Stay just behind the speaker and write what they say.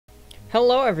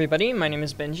Hello everybody, my name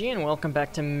is Benji and welcome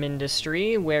back to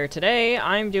Mindustry, where today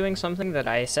I'm doing something that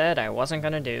I said I wasn't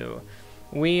gonna do.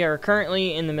 We are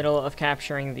currently in the middle of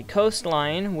capturing the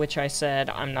coastline, which I said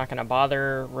I'm not gonna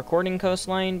bother recording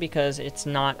coastline because it's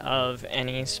not of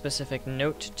any specific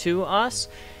note to us,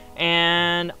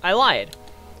 and I lied.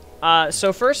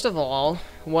 So first of all,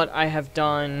 what I have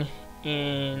done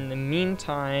in the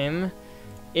meantime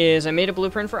is I made a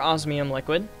blueprint for osmium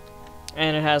liquid.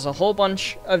 And it has a whole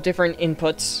bunch of different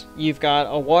inputs. You've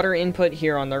got a water input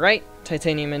here on the right,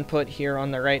 titanium input here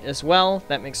on the right as well.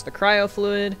 That makes the cryo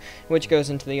fluid, which goes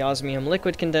into the osmium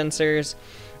liquid condensers.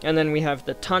 And then we have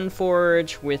the ton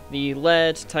forge with the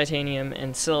lead, titanium,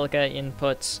 and silica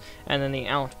inputs. And then the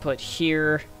output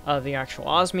here of the actual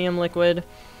osmium liquid.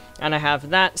 And I have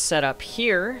that set up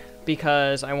here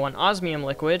because I want osmium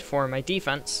liquid for my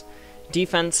defense.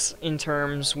 Defense in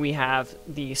terms, we have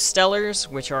the stellars,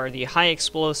 which are the high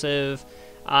explosive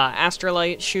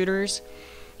astrolite shooters.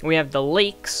 We have the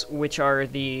lakes, which are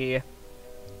the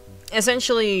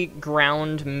essentially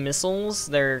ground missiles.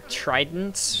 They're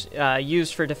tridents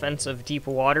used for defense of deep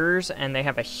waters, and they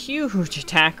have a huge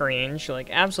attack range, like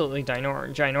absolutely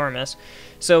ginormous.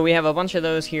 So we have a bunch of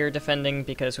those here defending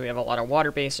because we have a lot of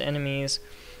water-based enemies.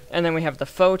 And then we have the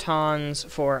photons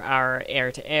for our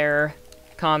air-to-air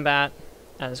combat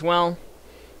as well,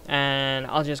 and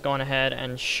I'll just go on ahead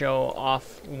and show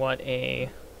off what a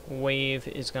wave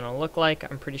is gonna look like.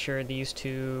 I'm pretty sure these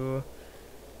two,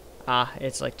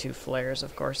 it's like two flares,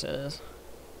 of course it is.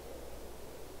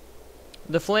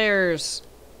 The flares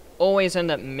always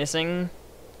end up missing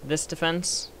this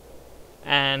defense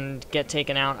and get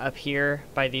taken out up here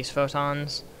by these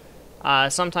photons.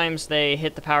 Sometimes they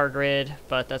hit the power grid,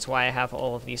 but that's why I have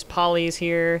all of these polys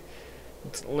here.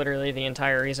 It's literally the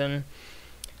entire reason.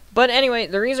 But anyway,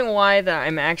 the reason why that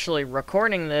I'm actually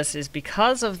recording this is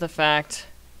because of the fact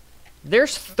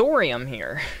there's thorium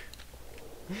here.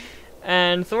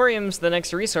 And thorium's the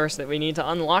next resource that we need to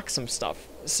unlock some stuff.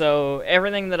 So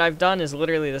everything that I've done is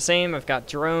literally the same. I've got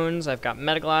drones, I've got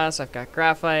metaglass, I've got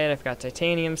graphite, I've got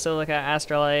titanium, silica,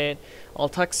 astrolite,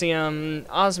 altuxium,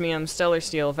 osmium, stellar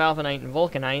steel, valvanite, and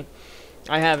vulcanite.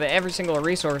 I have every single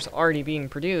resource already being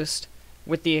produced,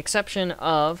 with the exception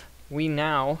of we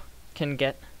now can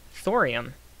get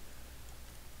thorium.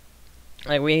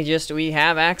 Like, we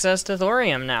have access to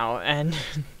thorium now, and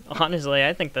honestly,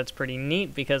 I think that's pretty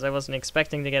neat because I wasn't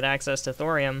expecting to get access to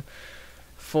thorium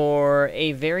for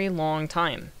a very long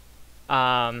time.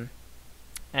 And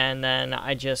then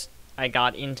I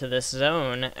got into this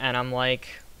zone, and I'm like,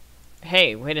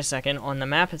 hey, wait a second, on the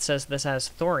map it says this has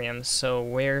thorium, so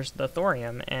where's the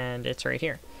thorium? And it's right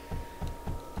here.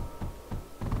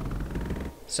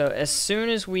 So as soon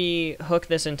as we hook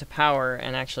this into power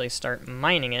and actually start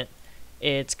mining it,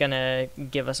 it's gonna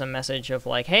give us a message of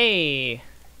like, hey,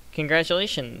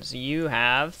 congratulations, you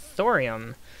have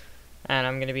thorium. And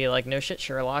I'm gonna be like, no shit,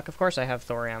 Sherlock, of course I have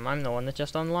thorium. I'm the one that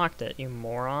just unlocked it, you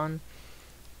moron.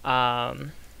 But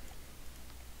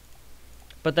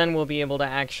then we'll be able to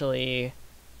actually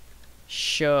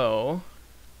show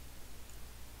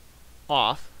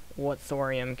off what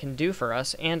thorium can do for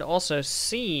us, and also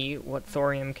see what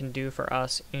thorium can do for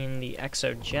us in the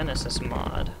Exogenesis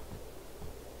mod.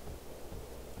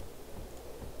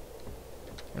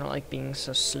 I don't like being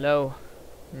so slow.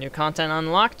 New content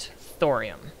unlocked,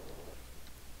 thorium.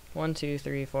 1, 2,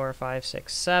 3, 4, 5,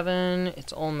 6, 7.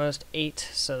 It's almost 8,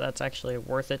 so that's actually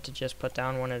worth it to just put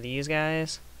down one of these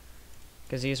guys,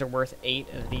 because these are worth 8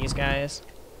 of these guys.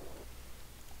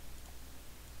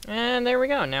 And there we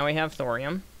go, now we have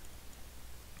thorium.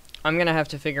 I'm gonna have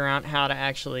to figure out how to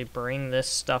actually bring this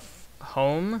stuff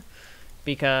home,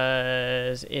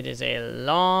 because it is a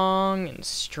long and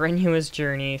strenuous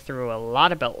journey through a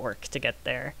lot of belt work to get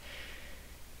there.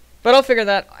 But I'll figure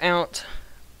that out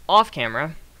off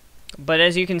camera. But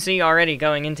as you can see already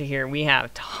going into here, we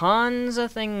have tons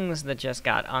of things that just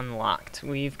got unlocked.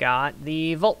 We've got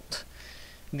the Volt,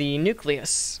 the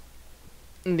Nucleus,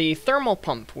 the Thermal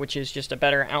Pump, which is just a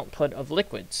better output of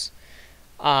liquids,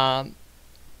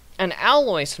 an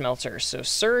alloy smelter, so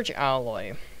surge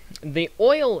alloy, the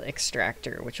oil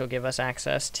extractor, which will give us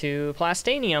access to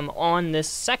plastanium on this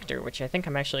sector, which I think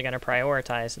I'm actually going to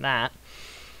prioritize that.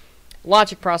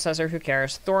 Logic processor, who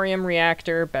cares? Thorium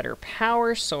reactor, better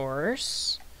power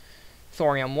source,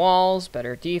 thorium walls,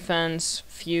 better defense,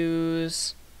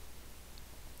 fuse,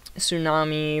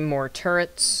 tsunami, more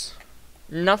turrets,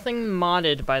 nothing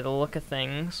modded by the look of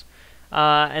things.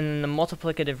 And the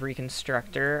multiplicative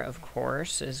reconstructor, of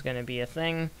course, is going to be a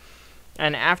thing.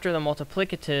 And after the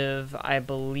multiplicative, I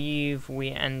believe we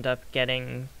end up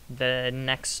getting the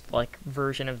next, like,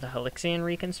 version of the Helixian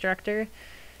reconstructor.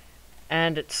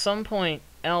 And at some point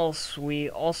else, we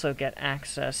also get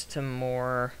access to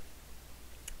more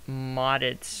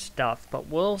modded stuff, but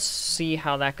we'll see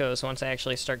how that goes once I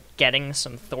actually start getting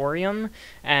some thorium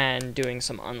and doing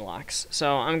some unlocks.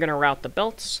 So I'm gonna route the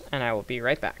belts, and I will be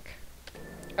right back.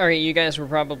 Alright, you guys were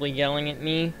probably yelling at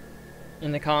me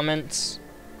in the comments,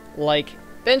 like,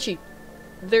 Benji,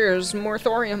 there's more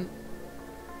thorium.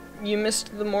 You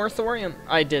missed the more thorium.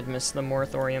 I did miss the more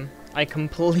thorium. I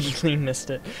completely missed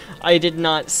it. I did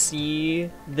not see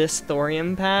this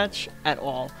thorium patch at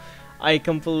all. I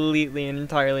completely and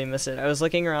entirely missed it. I was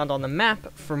looking around on the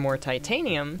map for more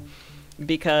titanium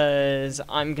because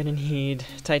I'm gonna need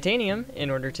titanium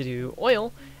in order to do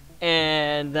oil,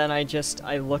 and then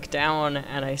I look down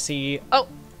and I see, oh,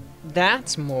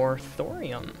 that's more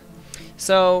thorium.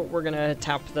 So we're gonna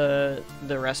tap the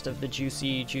rest of the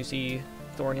juicy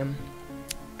thorium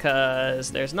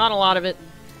because there's not a lot of it,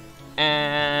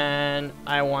 and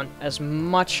I want as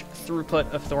much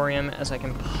throughput of thorium as I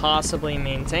can possibly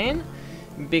maintain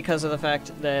because of the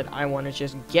fact that I want to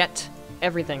just get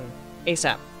everything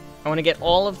ASAP. I want to get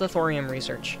all of the thorium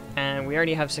research, and we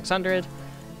already have 600.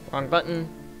 Wrong button.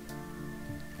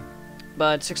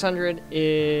 But 600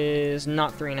 is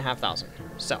not 3,500.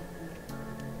 So,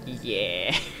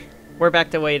 yeah. We're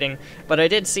back to waiting, but I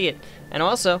did see it. And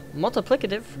also,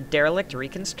 multiplicative derelict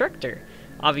reconstructor.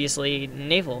 Obviously,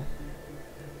 naval.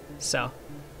 So,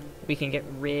 we can get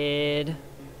rid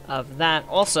of that.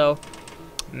 Also,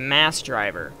 mass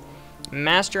driver.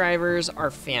 Mass drivers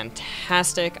are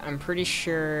fantastic. I'm pretty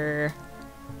sure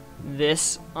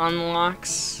this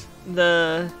unlocks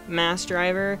the mass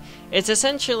driver. It's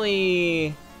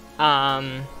essentially,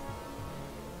 well,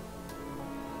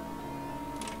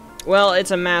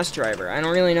 it's a mass driver. I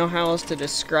don't really know how else to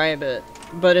describe it.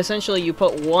 But essentially, you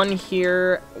put one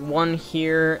here,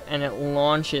 and it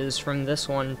launches from this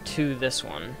one to this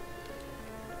one.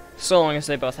 So long as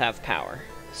they both have power.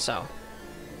 So,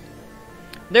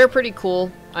 they're pretty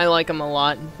cool. I like them a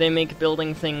lot. They make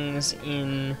building things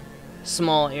in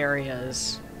small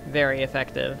areas very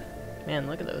effective. Man,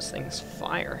 look at those things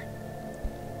fire.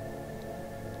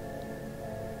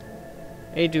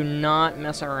 They do not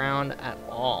mess around at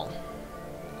all.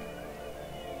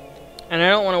 And I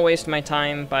don't want to waste my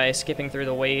time by skipping through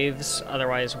the waves,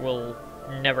 otherwise we'll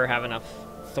never have enough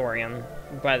thorium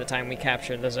by the time we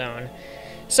capture the zone.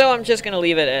 So I'm just going to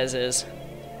leave it as is,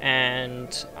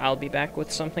 and I'll be back with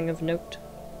something of note.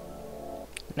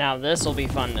 Now this will be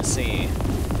fun to see.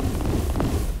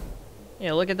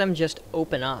 Yeah, look at them just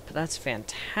open up. That's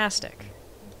fantastic.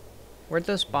 Where'd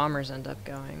those bombers end up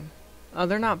going? Oh,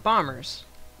 they're not bombers.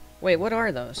 Wait, what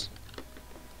are those?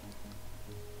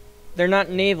 They're not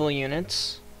naval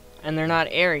units, and they're not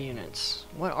air units.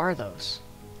 What are those?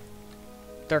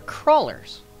 They're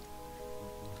crawlers.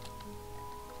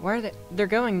 Why are they? They're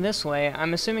going this way.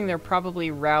 I'm assuming they're probably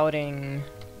routing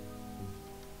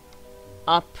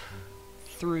up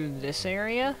through this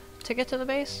area to get to the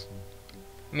base.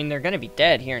 I mean, they're gonna be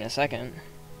dead here in a second.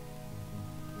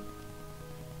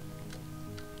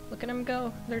 Look at them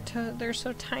go. They're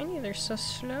so tiny. They're so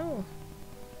slow.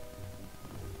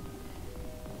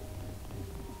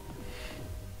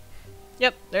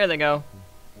 Yep, there they go.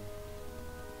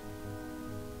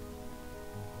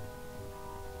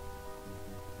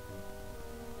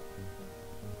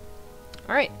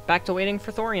 Alright, back to waiting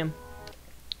for thorium.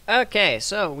 Okay,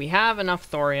 so we have enough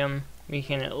thorium. We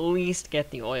can at least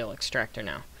get the oil extractor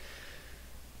now.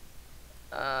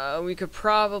 We could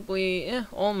probably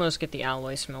almost get the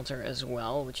alloy smelter as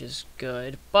well, which is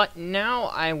good. But now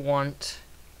I want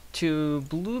to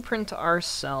blueprint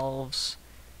ourselves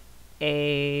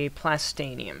a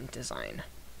plastanium design.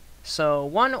 So,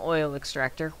 one oil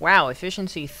extractor. Wow,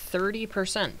 efficiency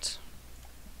 30%.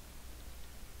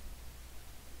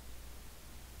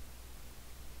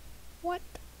 What?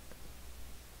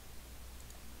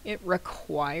 It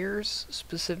requires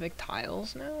specific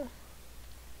tiles now?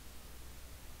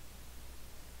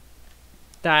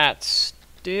 That's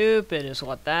stupid is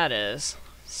what that is.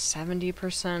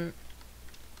 70%.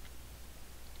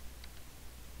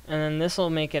 And then this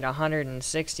will make it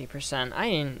 160%. I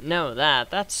didn't know that.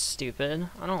 That's stupid.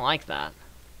 I don't like that.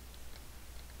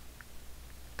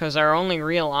 Because our only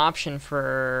real option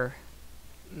for,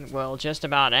 well, just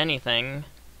about anything.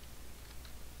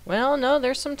 Well, no,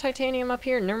 there's some titanium up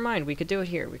here. Never mind. We could do it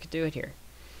here. We could do it here.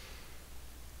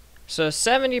 So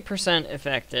 70%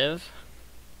 effective.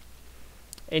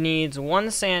 It needs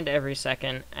 1 sand every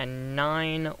second and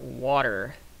 9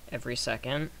 water every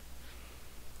second.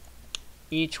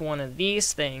 Each one of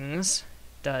these things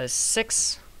does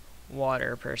 6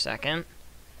 water per second.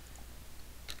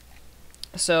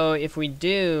 So if we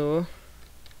do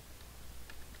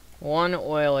One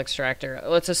oil extractor.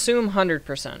 Let's assume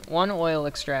 100%. One oil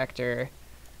extractor.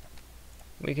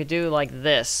 We could do like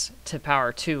this to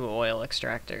power 2 oil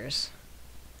extractors.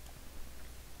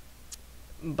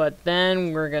 But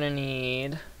then we're gonna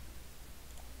need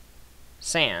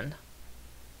sand.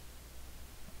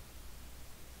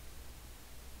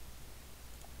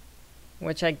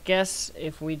 Which I guess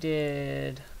if we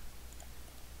did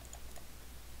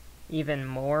even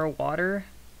more water,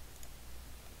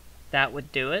 that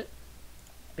would do it.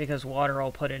 Because water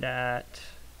will put it at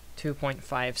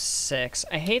 2.56.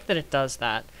 I hate that it does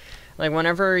that. Like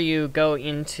whenever you go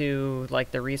into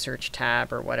like the research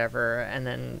tab or whatever and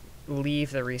then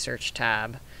leave the research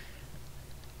tab,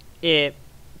 it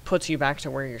puts you back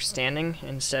to where you're standing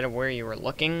instead of where you were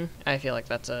looking. I feel like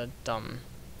that's a dumb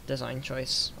design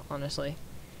choice, honestly.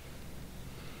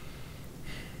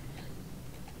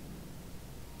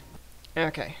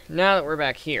 Okay, now that we're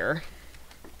back here,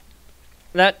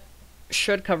 that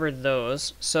should cover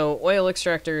those. So oil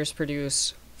extractors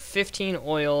produce 15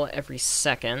 oil every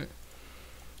second.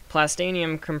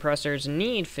 Plastanium compressors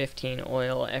need 15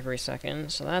 oil every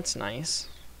second, so that's nice.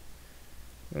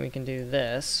 And we can do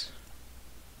this.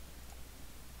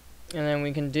 And then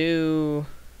we can do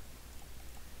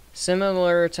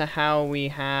similar to how we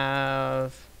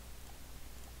have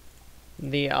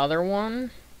the other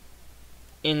one,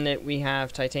 in that we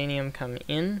have titanium come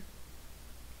in.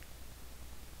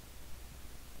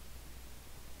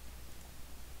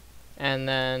 And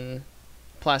then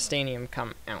plastanium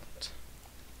come out.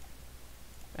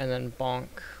 And then bonk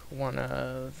one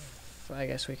of, I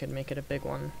guess we could make it a big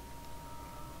one.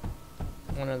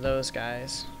 One of those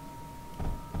guys.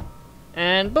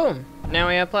 And boom! Now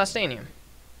we have plastanium.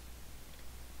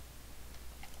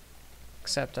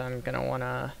 Except I'm gonna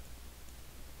wanna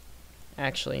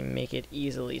actually make it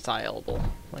easily tileable,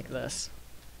 like this.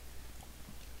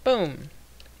 Boom!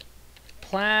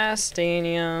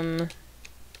 Plastanium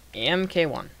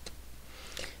MK1.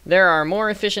 There are more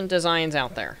efficient designs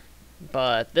out there,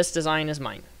 but this design is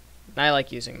mine. I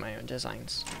like using my own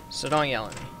designs, so don't yell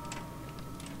at me.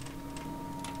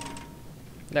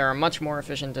 There are much more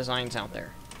efficient designs out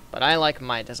there, but I like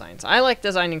my designs. I like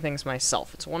designing things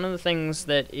myself. It's one of the things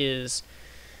that is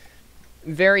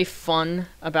very fun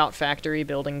about factory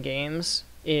building games,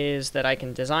 is that I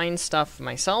can design stuff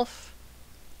myself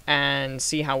and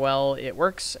see how well it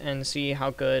works and see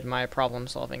how good my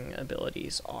problem-solving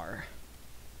abilities are.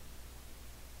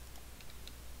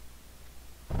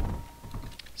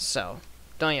 So,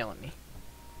 don't yell at me.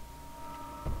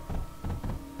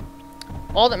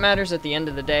 All that matters at the end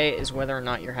of the day is whether or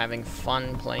not you're having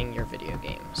fun playing your video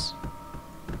games.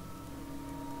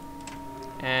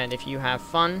 And if you have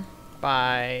fun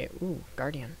by... Ooh,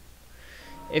 Guardian.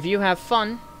 If you have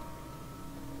fun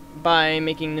by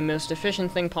making the most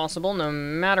efficient thing possible, no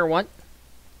matter what,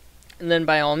 then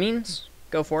by all means,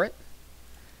 go for it.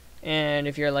 And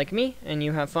if you're like me, and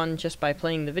you have fun just by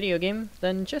playing the video game,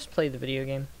 then just play the video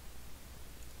game.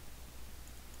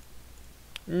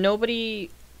 Nobody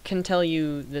can tell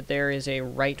you that there is a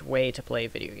right way to play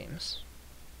video games.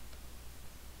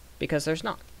 Because there's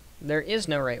not. There is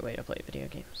no right way to play video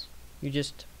games. You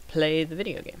just play the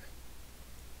video game.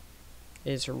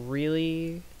 It's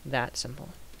really that simple.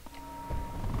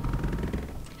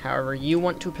 However you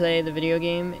want to play the video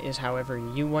game is however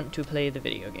you want to play the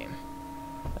video game.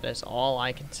 That is all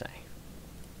I can say.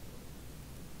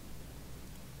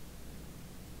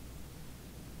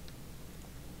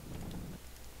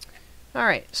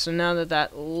 Alright, so now that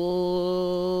that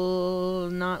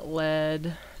not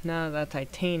lead, now that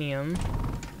titanium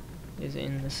is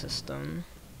in the system,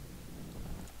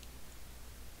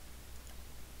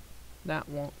 that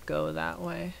won't go that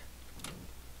way.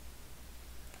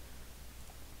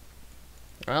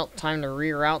 Well, time to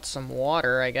reroute some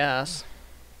water, I guess.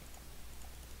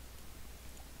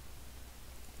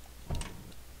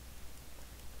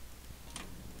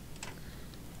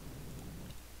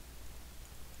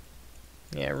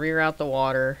 Yeah, reroute the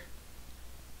water.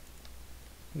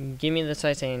 Give me the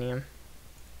titanium.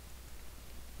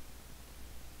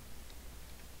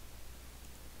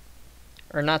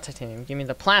 Or not titanium, give me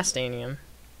the plastanium.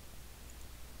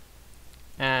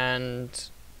 And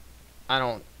I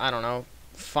don't know,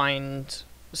 find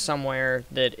somewhere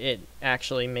that it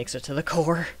actually makes it to the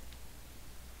core.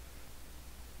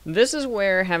 This is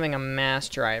where having a mass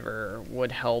driver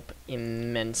would help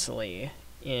immensely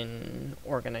in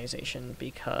organization,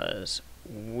 because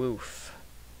woof,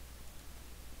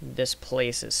 this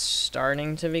place is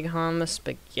starting to become a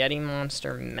spaghetti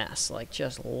monster mess. Like,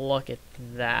 just look at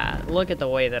that. Look at the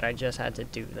way that I just had to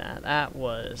do that. That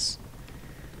was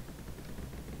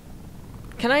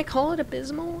Can I call it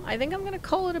abysmal? I think I'm gonna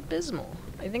call it abysmal.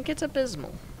 I think it's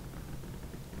abysmal.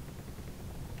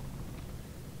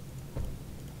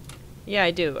 Yeah, I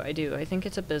do. I think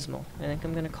it's abysmal. I think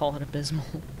I'm gonna call it abysmal.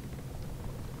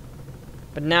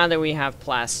 But now that we have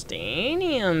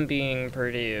plastanium being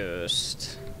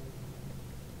produced,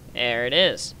 there it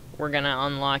is. We're gonna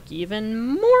unlock even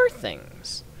more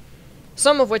things.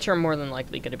 Some of which are more than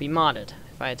likely gonna be modded,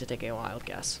 if I had to take a wild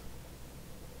guess.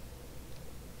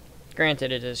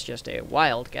 Granted, it is just a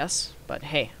wild guess, but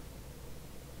hey,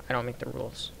 I don't make the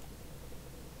rules.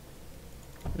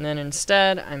 And then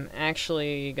instead, I'm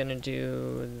actually gonna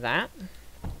do that.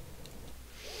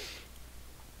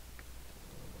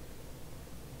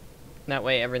 That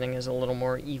way everything is a little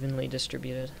more evenly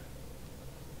distributed.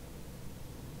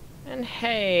 And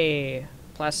hey,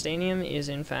 plastanium is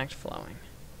in fact flowing.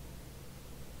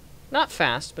 Not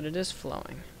fast, but it is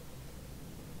flowing.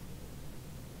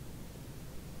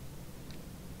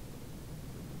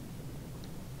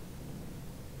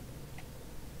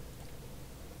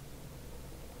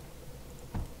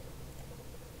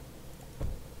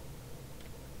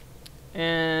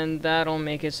 And that'll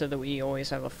make it so that we always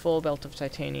have a full belt of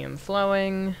titanium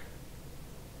flowing.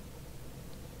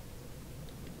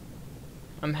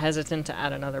 I'm hesitant to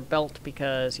add another belt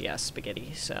because, yeah,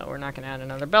 spaghetti. So we're not going to add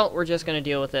another belt. We're just going to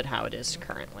deal with it how it is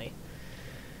currently.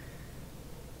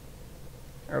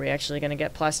 Are we actually going to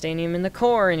get plastanium in the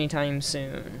core anytime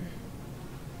soon?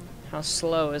 How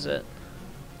slow is it?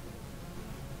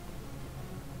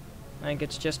 I think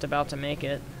it's just about to make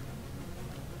it.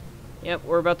 Yep,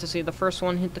 we're about to see the first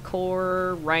one hit the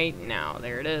core right now.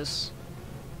 There it is.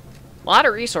 A lot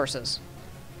of resources.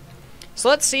 So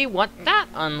let's see what that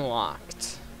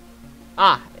unlocked.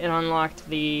 Ah, it unlocked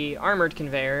the armored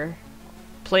conveyor,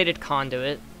 plated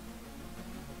conduit,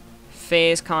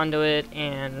 phase conduit,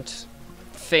 and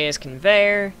phase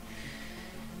conveyor.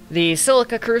 The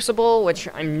silica crucible, which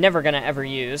I'm never gonna ever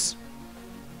use.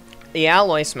 The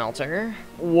alloy smelter.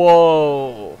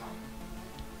 Whoa.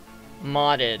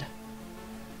 Modded.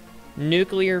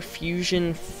 Nuclear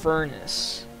fusion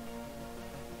furnace.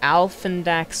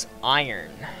 Alphendax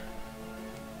iron.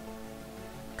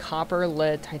 Copper,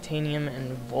 lead, titanium,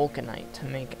 and vulcanite to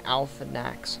make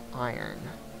Alphendax iron.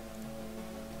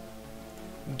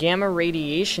 Gamma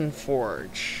radiation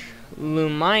forge.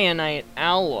 Lumionite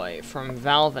alloy from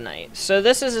valvanite. So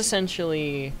this is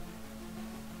essentially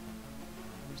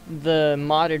the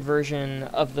modded version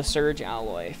of the Surge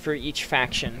alloy for each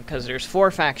faction, because there's 4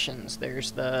 factions.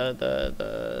 There's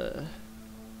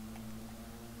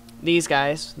these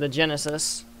guys, the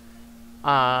Genesis.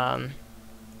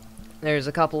 There's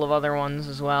a couple of other ones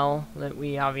as well that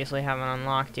we obviously haven't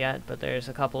unlocked yet, but there's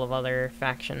a couple of other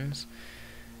factions.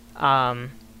 The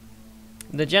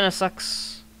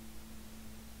Genesux,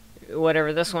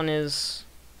 whatever this one is,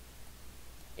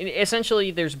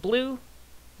 essentially there's blue,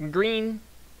 green,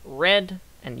 red,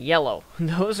 and yellow.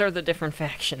 Those are the different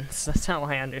factions. That's how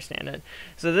I understand it.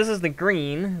 So this is the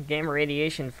green, Gamma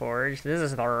Radiation Forge. This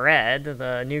is the red,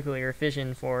 the Nuclear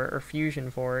Fission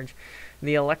Fusion Forge.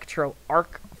 The Electro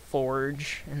Arc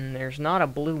Forge. And there's not a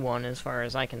blue one as far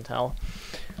as I can tell.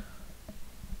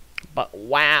 But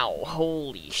wow,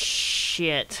 holy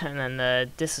shit. And then the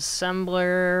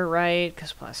disassembler, right?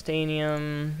 Because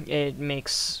plastanium, it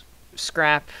makes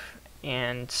scrap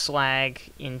and slag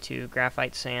into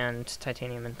graphite, sand,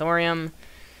 titanium, and thorium.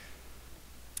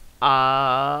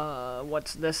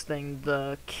 What's this thing?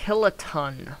 The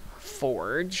kiloton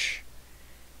forge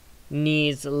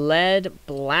needs lead,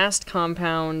 blast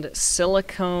compound,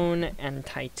 silicone, and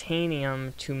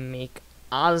titanium to make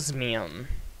osmium.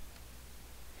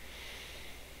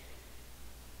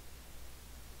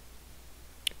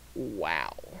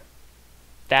 Wow.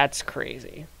 That's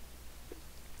crazy.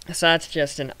 So that's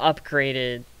just an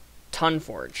upgraded ton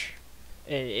forge.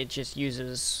 It just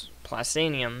uses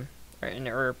plastanium,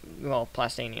 well,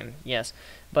 plastanium, yes,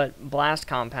 but blast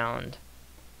compound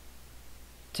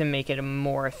to make it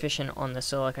more efficient on the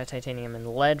silica, titanium,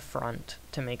 and lead front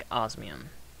to make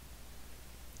osmium.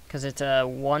 Because it's a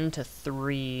 1 to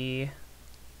 3...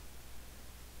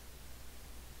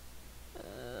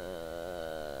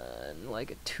 like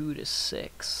a 2 to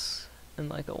 6, and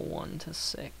like a 1 to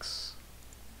 6.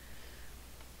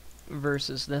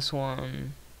 Versus this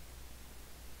one,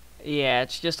 yeah,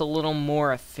 it's just a little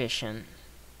more efficient.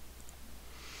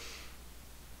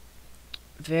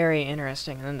 Very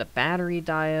interesting. And then the battery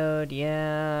diode,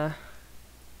 yeah.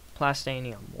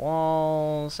 Plastanium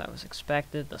walls, that was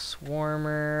expected. The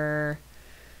swarmer.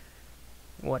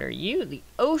 What are you? The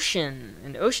ocean.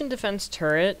 An ocean defense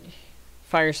turret.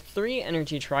 Fires 3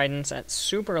 energy tridents at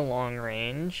super long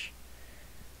range.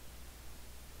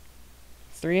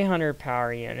 300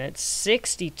 power units,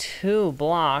 62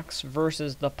 blocks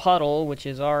versus the puddle, which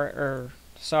is the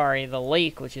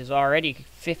lake, which is already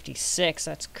 56.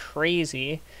 That's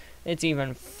crazy. It's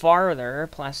even farther.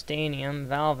 Plastanium,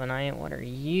 valvanite, what are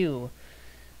you?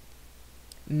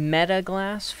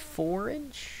 Metaglass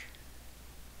forage?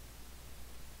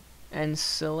 And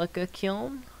silica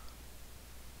kiln?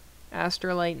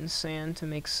 Astrolite and sand to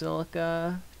make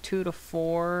silica. 2 to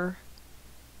 4.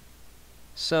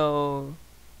 So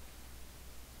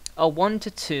a 1 to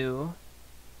 2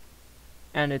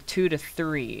 and a 2 to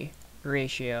 3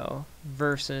 ratio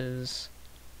versus,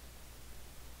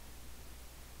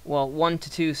 well, 1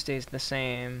 to 2 stays the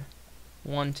same.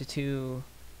 1 to 2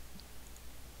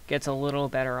 gets a little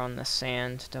better on the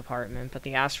sand department, but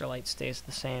the astrolite stays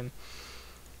the same.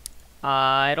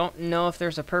 I don't know if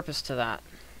there's a purpose to that.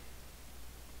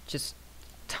 Just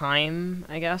time,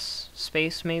 I guess.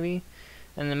 Space, maybe.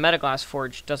 And the Metaglass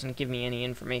Forge doesn't give me any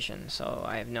information, so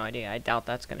I have no idea. I doubt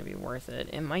that's going to be worth it.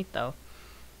 It might, though.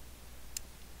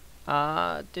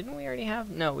 Didn't we already have?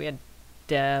 No, we had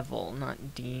Devil,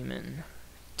 not Demon.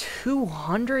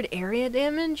 200 area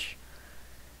damage?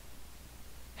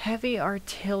 Heavy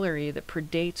artillery that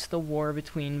predates the war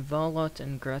between Volot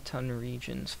and Greton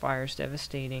regions. Fires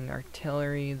devastating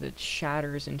artillery that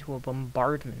shatters into a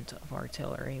bombardment of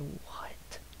artillery.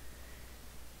 What?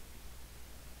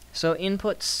 So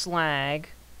input slag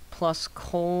plus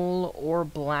coal or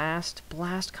blast.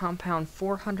 Blast compound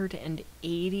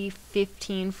 480,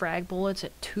 15 frag bullets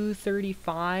at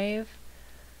 235.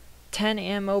 10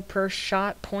 ammo per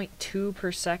shot, 0.2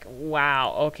 per second.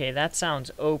 Wow, okay, that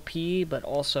sounds OP, but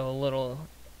also a little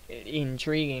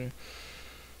intriguing.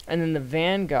 And then the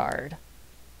Vanguard.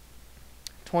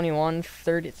 21,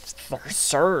 30,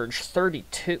 Surge,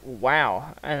 32,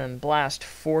 wow. And then Blast,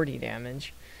 40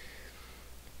 damage.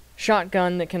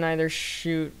 Shotgun that can either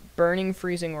shoot burning,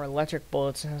 freezing, or electric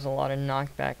bullets and has a lot of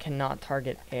knockback, cannot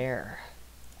target air.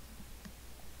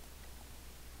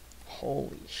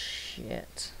 Holy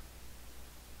shit.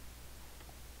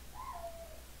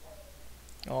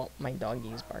 Oh, my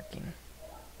doggy's barking.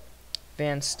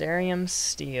 Vansterium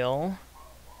steel.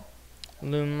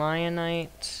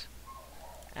 Lumionite.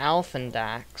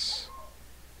 Alphandax.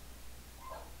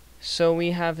 So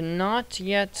we have not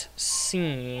yet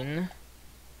seen...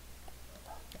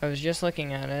 I was just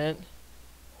looking at it.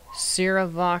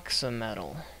 Ceravoxa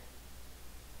metal.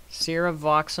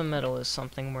 Ceravoxa metal is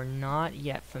something we're not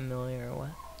yet familiar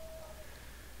with.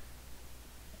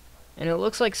 And it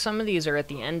looks like some of these are at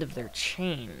the end of their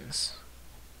chains.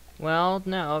 Well,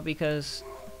 no, because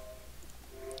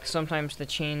sometimes the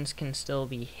chains can still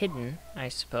be hidden, I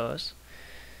suppose.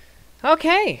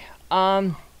 Okay,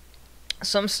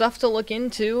 some stuff to look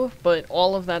into, but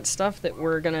all of that stuff that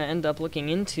we're gonna end up looking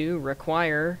into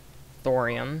require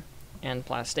thorium and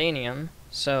plastanium,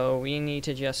 so we need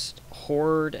to just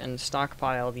hoard and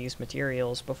stockpile these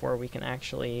materials before we can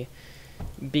actually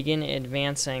begin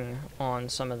advancing on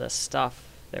some of the stuff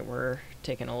that we're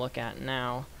taking a look at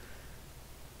now.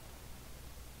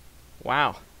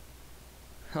 Wow.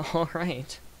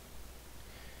 Alright.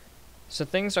 So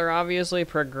things are obviously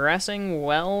progressing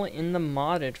well in the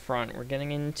modded front. We're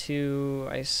getting into,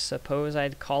 I suppose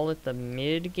I'd call it the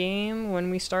mid-game when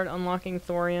we start unlocking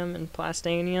thorium and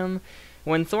plastanium.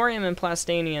 When thorium and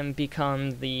plastanium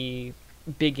become the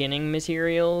beginning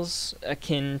materials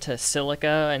akin to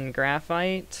silica and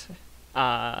graphite,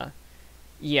 yeah,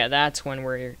 that's when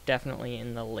we're definitely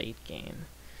in the late game.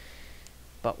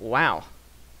 But wow.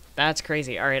 That's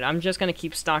crazy. Alright, I'm just going to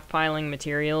keep stockpiling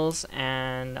materials,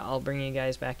 and I'll bring you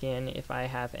guys back in if I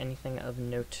have anything of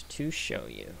note to show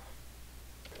you.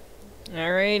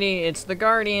 Alrighty, it's the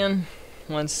Guardian.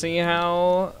 Let's see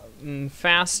how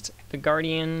fast the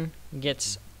Guardian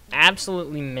gets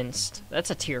absolutely minced.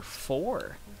 That's a tier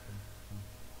 4.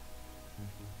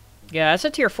 Yeah, that's a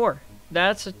tier 4.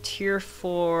 That's a tier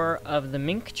 4 of the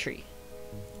mink tree.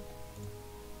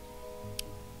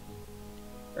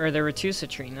 Or the Retusa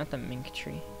tree, not the mink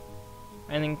tree.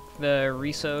 I think the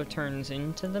Riso turns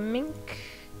into the mink,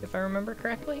 if I remember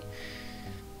correctly.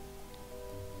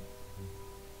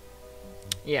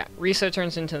 Yeah, Riso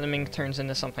turns into the mink, turns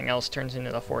into something else, turns into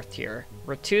the 4th tier.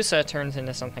 Retusa turns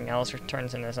into something else, or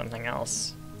turns into something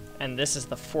else. And this is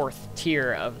the 4th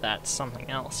tier of that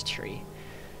something else tree.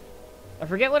 I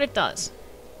forget what it does.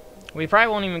 We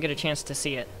probably won't even get a chance to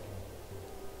see it,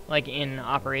 like, in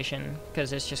operation,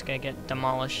 because it's just gonna get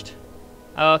demolished.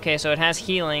 Oh, okay, so it has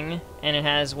healing, and it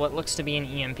has what looks to be an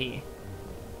EMP.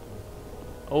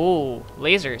 Oh,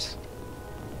 lasers.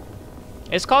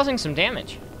 It's causing some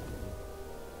damage.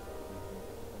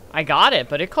 I got it,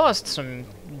 but it caused some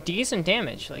decent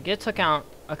damage. Like, it took out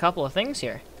a couple of things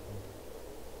here.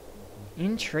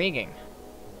 Intriguing.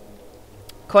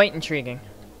 Quite intriguing.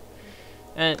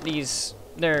 And these,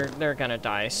 they're gonna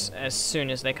die as soon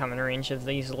as they come in range of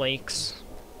these lakes.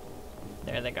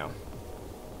 There they go.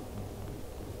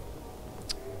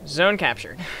 Zone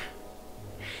captured.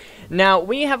 Now,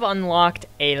 we have unlocked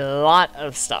a lot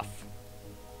of stuff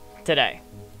today.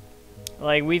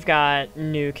 Like, we've got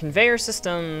new conveyor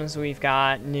systems, we've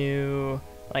got new,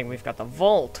 like, we've got the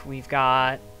Volt, we've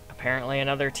got apparently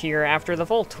another tier after the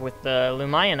Volt with the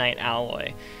Lumionite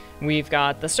alloy. We've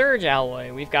got the Surge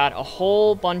alloy, we've got a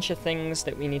whole bunch of things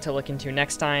that we need to look into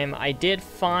next time. I did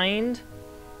find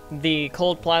the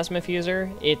Cold Plasma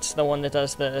Fuser. It's the one that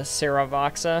does the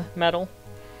Ceravoxa metal.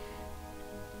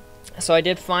 So I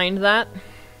did find that.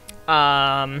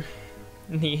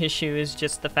 The issue is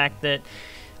just the fact that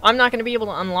I'm not going to be able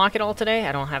to unlock it all today.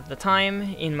 I don't have the time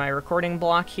in my recording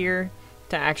block here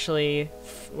to actually,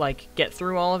 like, get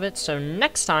through all of it. So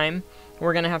next time,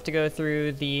 we're going to have to go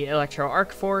through the Electro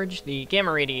Arc Forge, the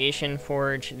Gamma Radiation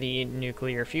Forge, the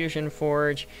Nuclear Fusion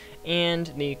Forge,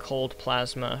 and the Cold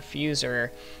Plasma Fuser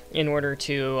in order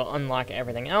to unlock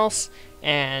everything else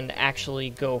and actually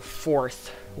go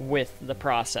forth with the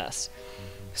process.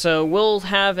 So we'll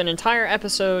have an entire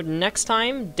episode next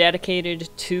time dedicated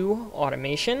to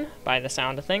automation, by the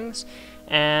sound of things.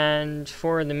 And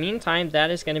for the meantime,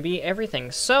 that is going to be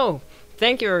everything. So,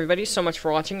 thank you everybody so much for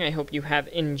watching. I hope you have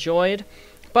enjoyed.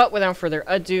 But without further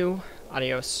ado,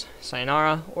 adios,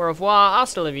 sayonara, au revoir,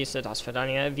 hasta la vista, das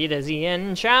vidania,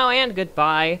 wiedersehen, ciao, and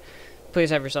goodbye.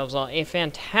 Please have yourselves all a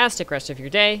fantastic rest of your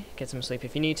day. Get some sleep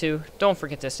if you need to. Don't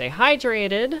forget to stay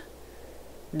hydrated.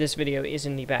 This video is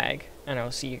in the bag, and I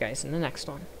will see you guys in the next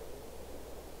one.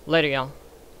 Later, y'all.